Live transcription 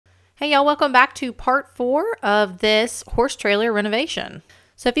Hey y'all, welcome back to part 4 of this horse trailer renovation.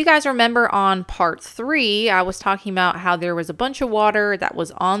 So if you guys remember on part 3, I was talking about how there was a bunch of water that was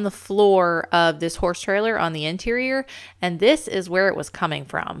on the floor of this horse trailer on the interior, and this is where it was coming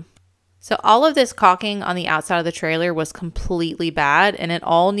from. So all of this caulking on the outside of the trailer was completely bad, and it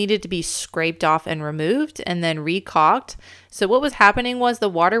all needed to be scraped off and removed and then re-caulked. So what was happening was the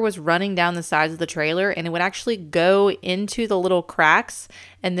water was running down the sides of the trailer, and it would actually go into the little cracks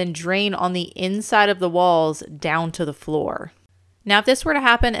and then drain on the inside of the walls down to the floor. Now, if this were to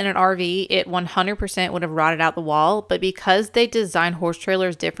happen in an RV, it 100% would have rotted out the wall, but because they designed horse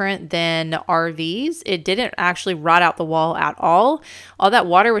trailers different than RVs, it didn't actually rot out the wall at all. All that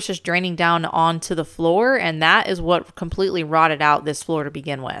water was just draining down onto the floor, and that is what completely rotted out this floor to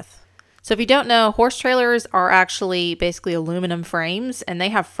begin with. So if you don't know, horse trailers are actually basically aluminum frames, and they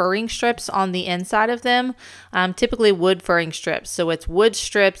have furring strips on the inside of them, typically wood furring strips. So it's wood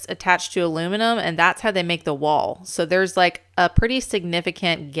strips attached to aluminum, and that's how they make the wall. So there's like a pretty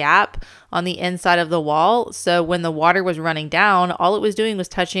significant gap on the inside of the wall. So when the water was running down, all it was doing was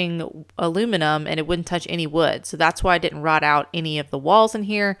touching aluminum, and it wouldn't touch any wood. So that's why it didn't rot out any of the walls in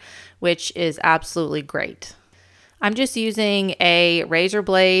here, which is absolutely great. I'm just using a razor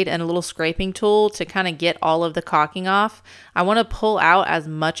blade and a little scraping tool to kind of get all of the caulking off. I want to pull out as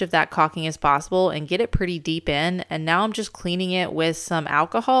much of that caulking as possible and get it pretty deep in. And now I'm just cleaning it with some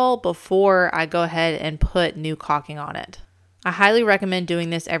alcohol before I go ahead and put new caulking on it. I highly recommend doing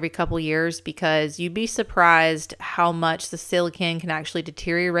this every couple years because you'd be surprised how much the silicone can actually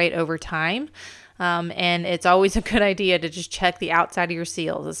deteriorate over time. And it's always a good idea to just check the outside of your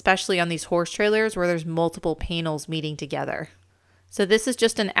seals, especially on these horse trailers where there's multiple panels meeting together. So this is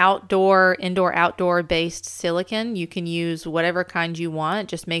just an indoor-outdoor based silicone. You can use whatever kind you want.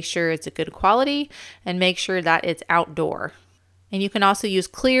 Just make sure it's a good quality and make sure that it's outdoor. And you can also use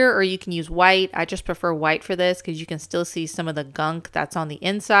clear or you can use white. I just prefer white for this because you can still see some of the gunk that's on the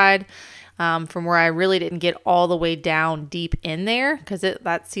inside. From where I really didn't get all the way down deep in there because that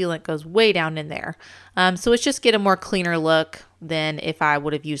sealant goes way down in there. So it's just get a more cleaner look than if I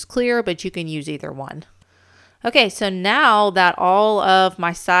would have used clear, but you can use either one. Okay, so now that all of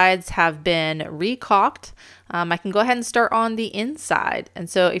my sides have been re-caulked, I can go ahead and start on the inside. And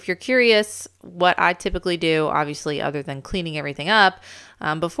so if you're curious what I typically do, obviously other than cleaning everything up,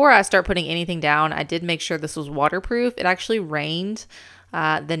 before I start putting anything down, I did make sure this was waterproof. It actually rained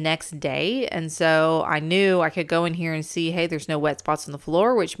the next day, and so I knew I could go in here and see, hey, there's no wet spots on the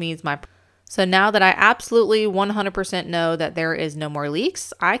floor, which means so now that I absolutely 100% know that there is no more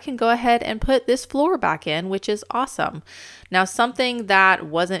leaks, I can go ahead and put this floor back in, which is awesome. Now, something that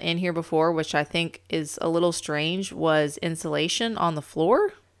wasn't in here before, which I think is a little strange, was insulation on the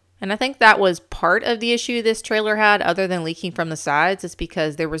floor. And I think that was part of the issue this trailer had, other than leaking from the sides, is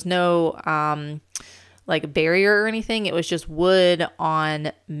because there was no like barrier or anything. It was just wood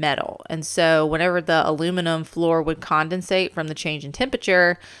on metal. And so whenever the aluminum floor would condensate from the change in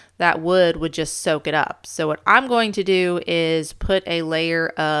temperature, that wood would just soak it up. So what I'm going to do is put a layer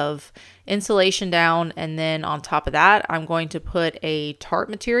of insulation down, and then on top of that, I'm going to put a tarp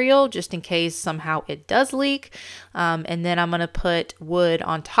material just in case somehow it does leak. And then I'm going to put wood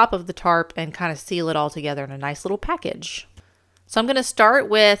on top of the tarp and kind of seal it all together in a nice little package. So I'm going to start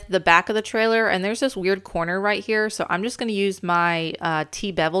with the back of the trailer, and there's this weird corner right here. So I'm just going to use my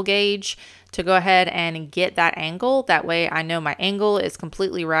T-bevel gauge to go ahead and get that angle. That way I know my angle is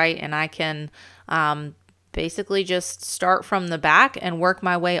completely right, and I can basically just start from the back and work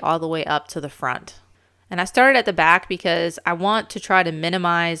my way all the way up to the front. And I started at the back because I want to try to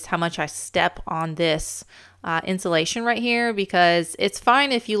minimize how much I step on this insulation right here, because it's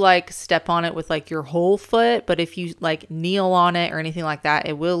fine if you like step on it with like your whole foot, but if you like kneel on it or anything like that,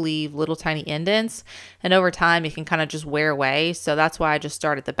 it will leave little tiny indents, and over time it can kind of just wear away. So that's why I just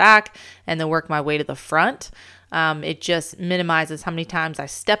start at the back and then work my way to the front. It just minimizes how many times I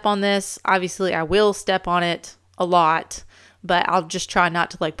step on this. Obviously I will step on it a lot, but I'll just try not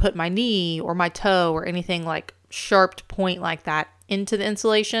to like put my knee or my toe or anything like sharp point like that into the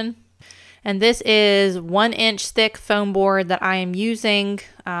insulation. And this is 1 inch thick foam board that I am using.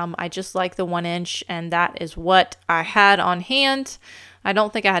 I just like the 1 inch, and that is what I had on hand. I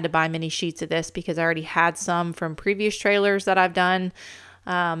don't think I had to buy many sheets of this because I already had some from previous trailers that I've done.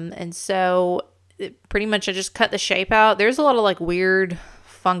 And so pretty much I just cut the shape out. There's a lot of like weird,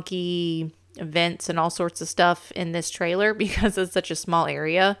 funky vents and all sorts of stuff in this trailer because it's such a small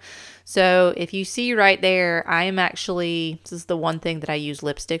area. So if you see right there, I am actually, this is the one thing that I use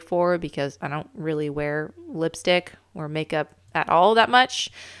lipstick for because I don't really wear lipstick or makeup at all that much.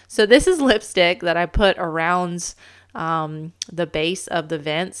 So this is lipstick that I put around the base of the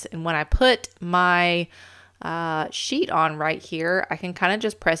vents. And when I put my sheet on right here, I can kind of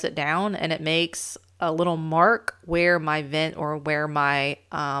just press it down and it makes a little mark where my vent or where my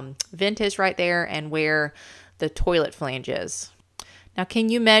vent is right there and where the toilet flange is. Now, can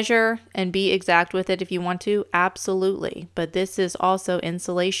you measure and be exact with it if you want to? Absolutely. But this is also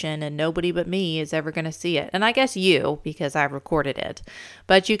insulation and nobody but me is ever going to see it. And I guess you, because I recorded it.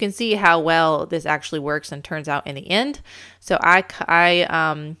 But you can see how well this actually works and turns out in the end. So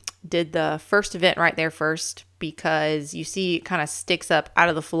I did the first vent right there first because you see it kind of sticks up out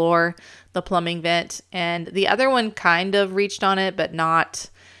of the floor, the plumbing vent. And the other one kind of reached on it, but not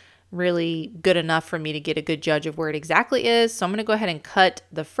really good enough for me to get a good judge of where it exactly is. So I'm going to go ahead and cut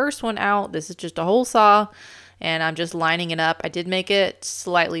the first one out. This is just a hole saw and I'm just lining it up. I did make it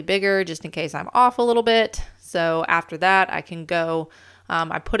slightly bigger just in case I'm off a little bit. So after that I can go,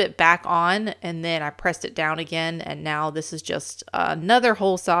 I put it back on and then I pressed it down again. And now this is just another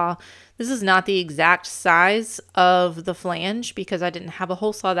hole saw. This is not the exact size of the flange because I didn't have a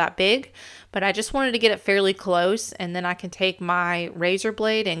hole saw that big, but I just wanted to get it fairly close and then I can take my razor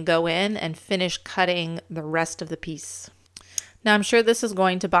blade and go in and finish cutting the rest of the piece. Now, I'm sure this is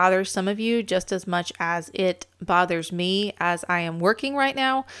going to bother some of you just as much as it bothers me as I am working right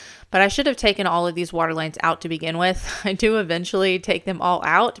now, but I should have taken all of these water lines out to begin with. I do eventually take them all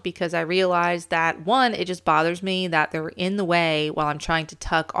out because I realized that one, it just bothers me that they're in the way while I'm trying to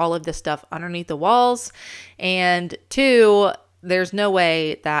tuck all of this stuff underneath the walls, and two, there's no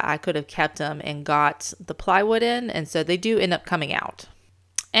way that I could have kept them and got the plywood in, and so they do end up coming out.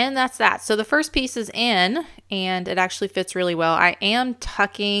 And that's that. So the first piece is in and it actually fits really well. I am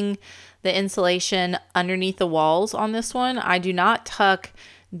tucking the insulation underneath the walls on this one. I do not tuck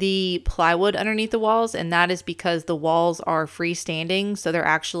the plywood underneath the walls, and that is because the walls are freestanding. So they're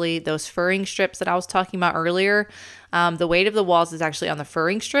actually those furring strips that I was talking about earlier. The weight of the walls is actually on the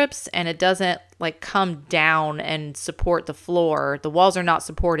furring strips, and it doesn't like come down and support the floor. The walls are not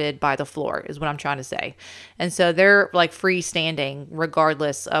supported by the floor is what I'm trying to say. And so they're like freestanding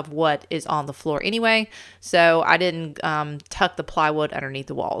regardless of what is on the floor anyway. So I didn't tuck the plywood underneath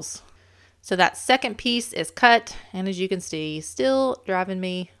the walls. So that second piece is cut, and as you can see, still driving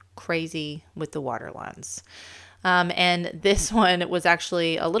me crazy with the water lines. And this one was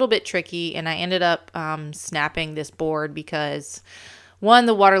actually a little bit tricky, and I ended up snapping this board because one,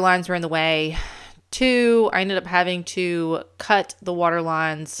 the water lines were in the way. Two, I ended up having to cut the water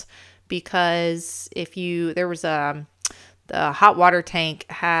lines because the hot water tank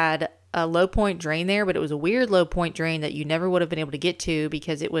had a low point drain there, but it was a weird low point drain that you never would have been able to get to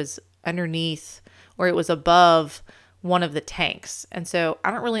because it was underneath or it was above one of the tanks. And so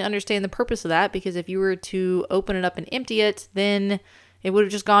I don't really understand the purpose of that, because if you were to open it up and empty it, then it would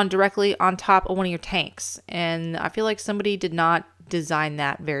have just gone directly on top of one of your tanks. And I feel like somebody did not design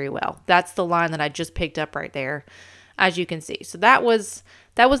that very well. That's the line that I just picked up right there, as you can see. So that was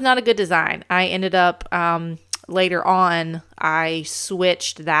not a good design. I ended up later on, I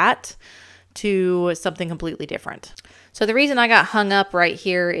switched that to something completely different. So the reason I got hung up right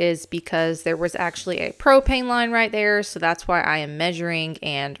here is because there was actually a propane line right there. So that's why I am measuring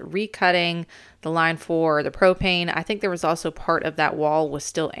and recutting the line for the propane. I think there was also part of that wall was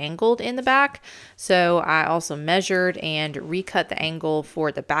still angled in the back. So I also measured and recut the angle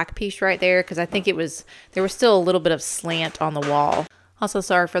for the back piece right there, because I think there was still a little bit of slant on the wall. Also,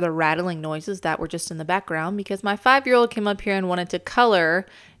 sorry for the rattling noises that were just in the background, because my 5-year-old came up here and wanted to color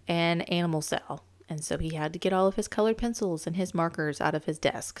an animal cell. And so he had to get all of his colored pencils and his markers out of his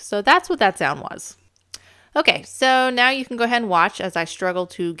desk. So that's what that sound was. Okay, so now you can go ahead and watch as I struggle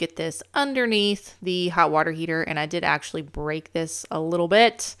to get this underneath the hot water heater. And I did actually break this a little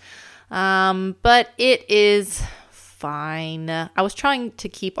bit, but it is fine. I was trying to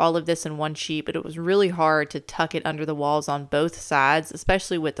keep all of this in one sheet, but it was really hard to tuck it under the walls on both sides,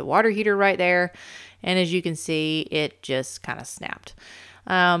 especially with the water heater right there. And as you can see, it just kind of snapped.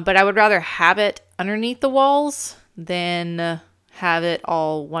 But I would rather have it underneath the walls than have it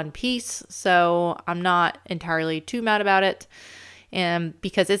all one piece. So I'm not entirely too mad about it,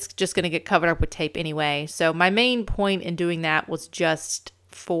 because it's just going to get covered up with tape anyway. So my main point in doing that was just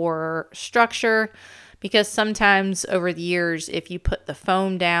for structure, because sometimes over the years, if you put the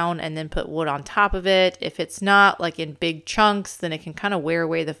foam down and then put wood on top of it, if it's not like in big chunks, then it can kind of wear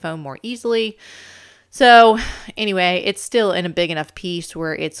away the foam more easily. So anyway, it's still in a big enough piece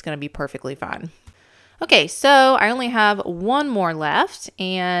where it's going to be perfectly fine. Okay, so I only have one more left,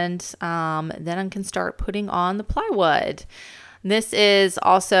 and then I can start putting on the plywood. This is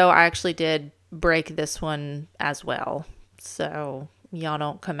also, I actually did break this one as well. So y'all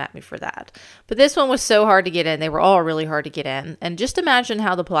don't come at me for that. But this one was so hard to get in. They were all really hard to get in. And just imagine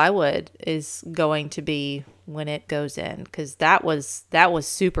how the plywood is going to be when it goes in, because that was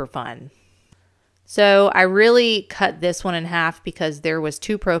super fun. So I really cut this one in half because there was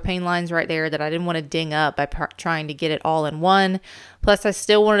 2 propane lines right there that I didn't want to ding up by trying to get it all in one. Plus I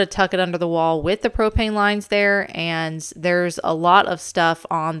still wanted to tuck it under the wall with the propane lines there. And there's a lot of stuff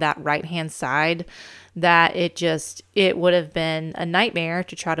on that right-hand side that it would have been a nightmare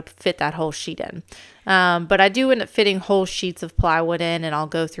to try to fit that whole sheet in. But I do end up fitting whole sheets of plywood in, and I'll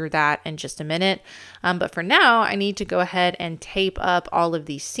go through that in just a minute. But for now, I need to go ahead and tape up all of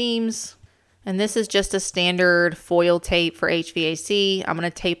these seams. And this is just a standard foil tape for HVAC. I'm going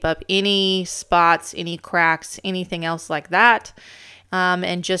to tape up any spots, any cracks, anything else like that.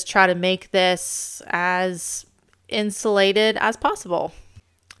 And just try to make this as insulated as possible.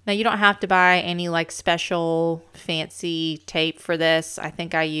 Now you don't have to buy any like special fancy tape for this. I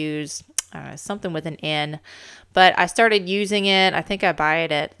think I use something with an N, but I started using it. I think I buy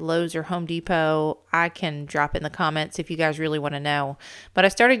it at Lowe's or Home Depot. I can drop it in the comments if you guys really want to know. But I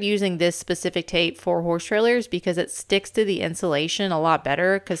started using this specific tape for horse trailers because it sticks to the insulation a lot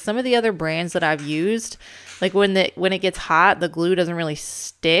better. Because some of the other brands that I've used, like when it gets hot, the glue doesn't really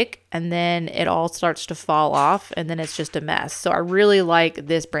stick, and then it all starts to fall off, and then it's just a mess. So I really like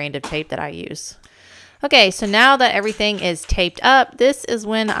this brand of tape that I use. Okay, so now that everything is taped up, this is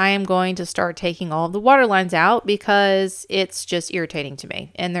when I am going to start taking all of the water lines out because it's just irritating to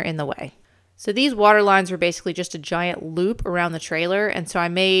me and they're in the way. So these water lines are basically just a giant loop around the trailer, and so I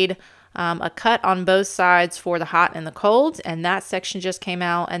made a cut on both sides for the hot and the cold, and that section just came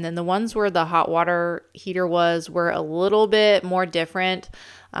out. And then the ones where the hot water heater were a little bit more different,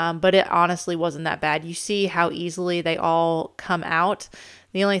 but it honestly wasn't that bad. You see how easily they all come out.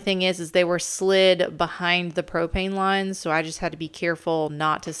 The only thing is they were slid behind the propane lines, so I just had to be careful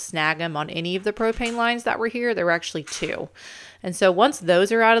not to snag them on any of the propane lines that were here. There were actually 2. And so once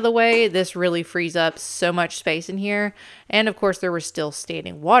those are out of the way, this really frees up so much space in here. And of course, there was still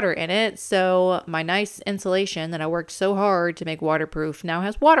standing water in it, so my nice insulation that I worked so hard to make waterproof now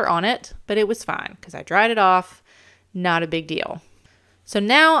has water on it, but it was fine because I dried it off. Not a big deal. So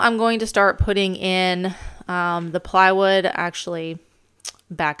now I'm going to start putting in the plywood. Actually,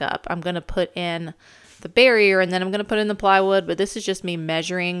 back up. I'm going to put in the barrier and then I'm going to put in the plywood, but this is just me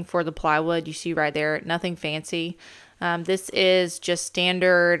measuring for the plywood. You see right there, nothing fancy. This is just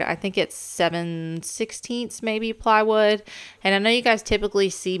standard, I think it's 7/16 maybe plywood. And I know you guys typically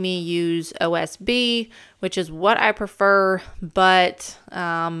see me use OSB, which is what I prefer, but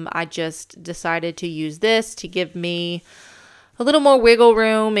I just decided to use this to give me a little more wiggle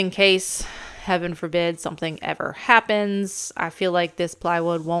room in case, heaven forbid, something ever happens. I feel like this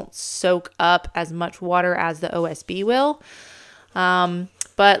plywood won't soak up as much water as the OSB will.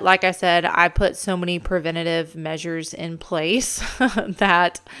 But like I said, I put so many preventative measures in place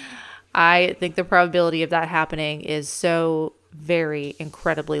that I think the probability of that happening is so very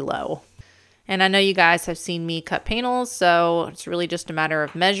incredibly low. And I know you guys have seen me cut panels, so it's really just a matter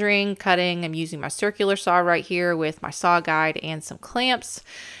of measuring, cutting. I'm using my circular saw right here with my saw guide and some clamps.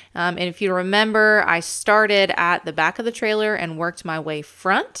 And if you remember, I started at the back of the trailer and worked my way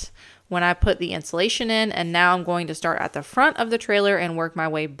front when I put the insulation in, and now I'm going to start at the front of the trailer and work my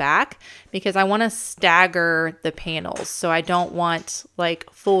way back because I want to stagger the panels. So I don't want like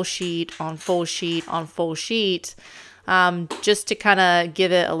full sheet on full sheet on full sheet, just to kind of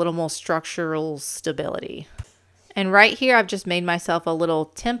give it a little more structural stability. And right here, I've just made myself a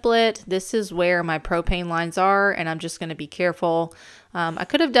little template. This is where my propane lines are, and I'm just going to be careful. I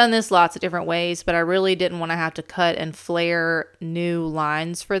could have done this lots of different ways, but I really didn't want to have to cut and flare new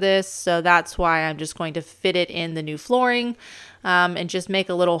lines for this. So that's why I'm just going to fit it in the new flooring and just make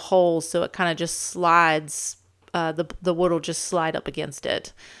a little hole so it kind of just slides, the wood will just slide up against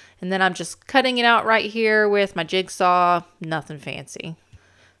it. And then I'm just cutting it out right here with my jigsaw, nothing fancy.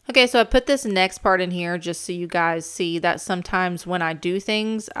 Okay, so I put this next part in here just so you guys see that sometimes when I do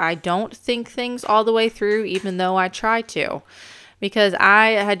things, I don't think things all the way through, even though I try to. Because I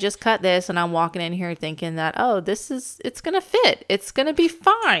had just cut this and I'm walking in here thinking that, oh, it's going to fit. It's going to be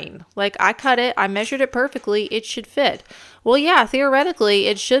fine. Like I cut it, I measured it perfectly, it should fit. Well, yeah, theoretically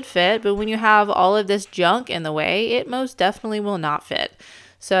it should fit, but when you have all of this junk in the way, it most definitely will not fit.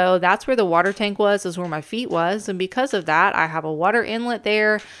 So that's where the water tank was, is where my feet was. And because of that, I have a water inlet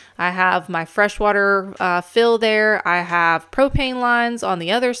there. I have my freshwater fill there. I have propane lines on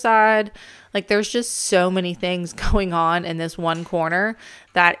the other side. Like there's just so many things going on in this one corner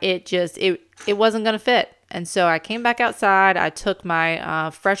that it wasn't going to fit. And so I came back outside. I took my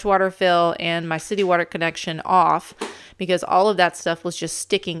freshwater fill and my city water connection off because all of that stuff was just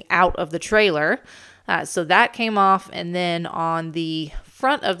sticking out of the trailer. So that came off, and then on the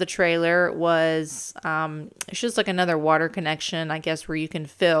front of the trailer was it's just like another water connection, I guess, where you can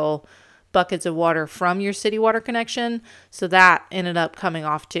fill buckets of water from your city water connection. So that ended up coming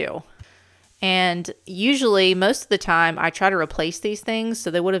off too. And usually, most of the time, I try to replace these things, so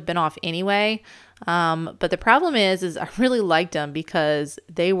they would have been off anyway. But the problem is I really liked them because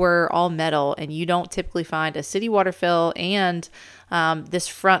they were all metal, and you don't typically find a city water fill, and this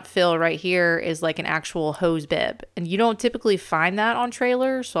front fill right here is like an actual hose bib, and you don't typically find that on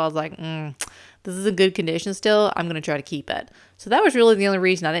trailers. So I was like, this is in good condition still. I'm going to try to keep it. So that was really the only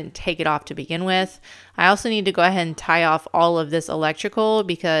reason I didn't take it off to begin with. I also need to go ahead and tie off all of this electrical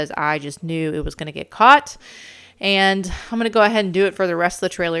because I just knew it was going to get caught. And I'm going to go ahead and do it for the rest of the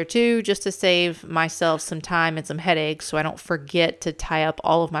trailer too, just to save myself some time and some headaches so I don't forget to tie up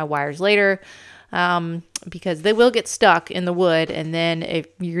all of my wires later, because they will get stuck in the wood, and then if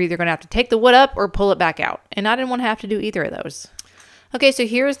you're either going to have to take the wood up or pull it back out. And I didn't want to have to do either of those. Okay, so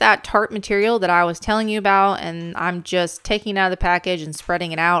here's that tarp material that I was telling you about, and I'm just taking it out of the package and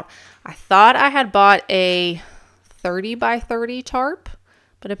spreading it out. I thought I had bought a 30 by 30 tarp,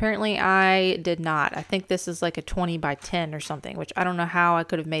 but apparently I did not. I think this is like a 20 by 10 or something, which I don't know how I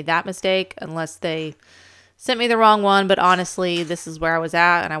could have made that mistake unless they sent me the wrong one, but honestly, this is where I was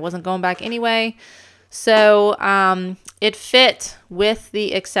at, and I wasn't going back anyway. So it fit with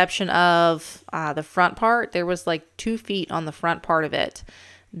the exception of the front part. There was like 2 feet on the front part of it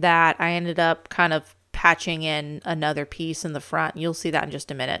that I ended up kind of patching in another piece in the front. You'll see that in just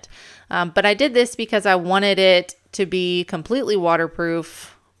a minute. But I did this because I wanted it to be completely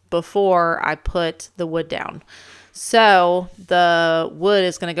waterproof before I put the wood down. So the wood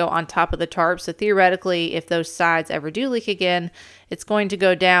is going to go on top of the tarp. So theoretically, if those sides ever do leak again, it's going to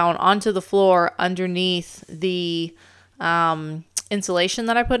go down onto the floor underneath the insulation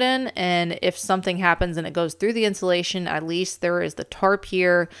that I put in. And if something happens and it goes through the insulation, at least there is the tarp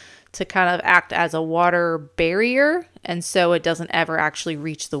here to kind of act as a water barrier. And so it doesn't ever actually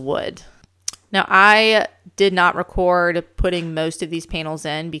reach the wood. Now, I did not record putting most of these panels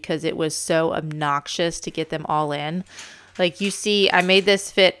in because it was so obnoxious to get them all in. Like you see, I made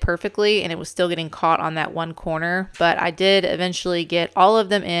this fit perfectly and it was still getting caught on that one corner, but I did eventually get all of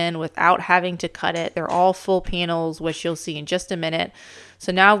them in without having to cut it. They're all full panels, which you'll see in just a minute.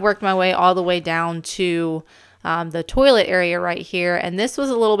 So now I've worked my way all the way down to the toilet area right here. And this was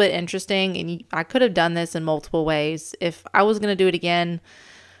a little bit interesting, and I could have done this in multiple ways. If I was going to do it again,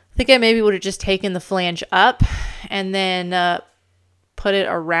 I think I maybe would have just taken the flange up and then put it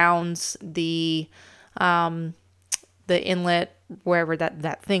around the inlet, wherever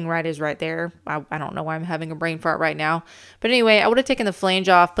that thing right is right there. I don't know why I'm having a brain fart right now. But anyway, I would have taken the flange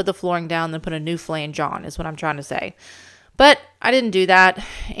off, put the flooring down, then put a new flange on is what I'm trying to say. But I didn't do that.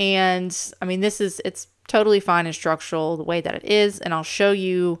 And I mean, it's totally fine and structural the way that it is. And I'll show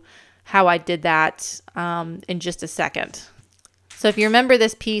you how I did that in just a second. So if you remember,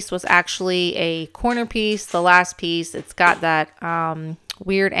 this piece was actually a corner piece, the last piece. It's got that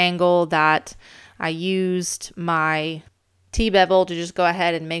weird angle that I used my T-bevel to just go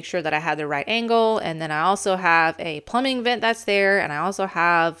ahead and make sure that I had the right angle. And then I also have a plumbing vent that's there, and I also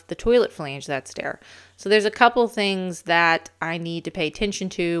have the toilet flange that's there. So there's a couple things that I need to pay attention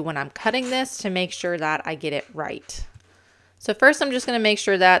to when I'm cutting this to make sure that I get it right. So first, I'm just going to make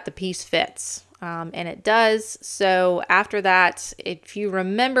sure that the piece fits. And it does. So after that, if you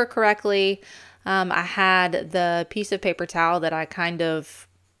remember correctly, I had the piece of paper towel that I kind of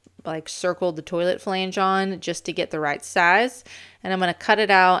like circled the toilet flange on just to get the right size. And I'm going to cut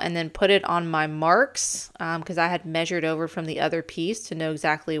it out and then put it on my marks because I had measured over from the other piece to know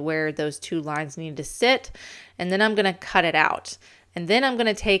exactly where those 2 lines needed to sit. And then I'm going to cut it out. And then I'm going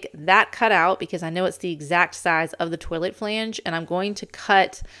to take that cut out because I know it's the exact size of the toilet flange, and I'm going to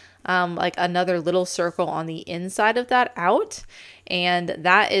cut like another little circle on the inside of that out. And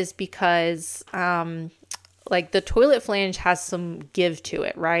that is because like the toilet flange has some give to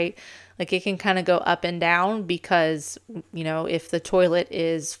it, right? Like it can kind of go up and down because, you know, if the toilet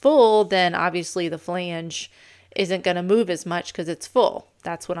is full, then obviously the flange isn't going to move as much because it's full.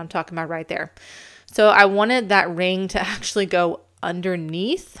 That's what I'm talking about right there. So I wanted that ring to actually go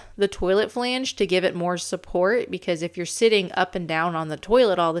underneath the toilet flange to give it more support, because if you're sitting up and down on the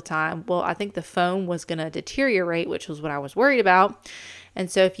toilet all the time, well, I think the foam was going to deteriorate, which was what I was worried about.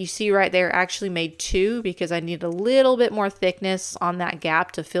 And so if you see right there, I actually made 2 because I needed a little bit more thickness on that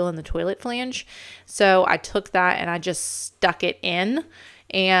gap to fill in the toilet flange. So I took that and I just stuck it in.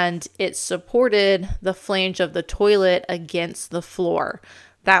 and it supported the flange of the toilet against the floor.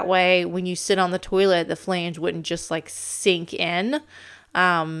 That way, when you sit on the toilet, the flange wouldn't just like sink in.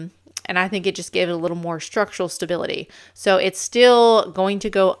 And I think it just gave it a little more structural stability. So it's still going to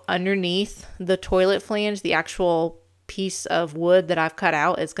go underneath the toilet flange. The actual piece of wood that I've cut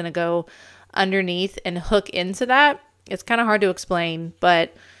out is going to go underneath and hook into that. It's kind of hard to explain,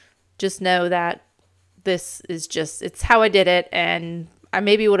 but just know that this is just, it's how I did it. And I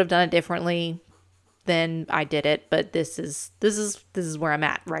maybe would have done it differently than I did it, but this is where I'm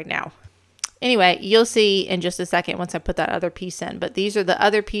at right now. Anyway, you'll see in just a second once I put that other piece in, but these are the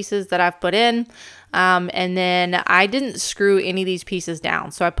other pieces that I've put in. And then I didn't screw any of these pieces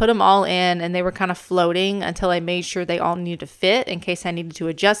down. So I put them all in and they were kind of floating until I made sure they all needed to fit in case I needed to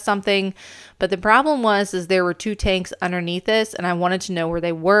adjust something. But the problem is there were 2 tanks underneath this and I wanted to know where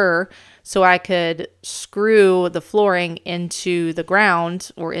they were so I could screw the flooring into the ground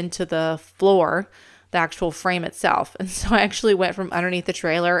or into the floor, the actual frame itself. And so I actually went from underneath the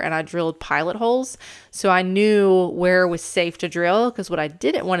trailer and I drilled pilot holes. So I knew where it was safe to drill, because what I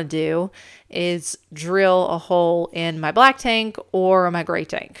didn't want to do is drill a hole in my black tank or my gray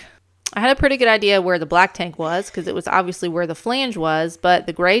tank. I had a pretty good idea where the black tank was because it was obviously where the flange was, but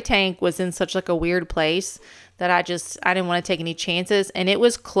the gray tank was in such like a weird place that I didn't want to take any chances. And it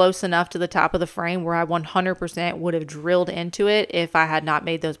was close enough to the top of the frame where I 100% would have drilled into it if I had not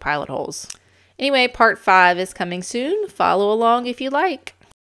made those pilot holes. Anyway, part 5 is coming soon. Follow along if you like.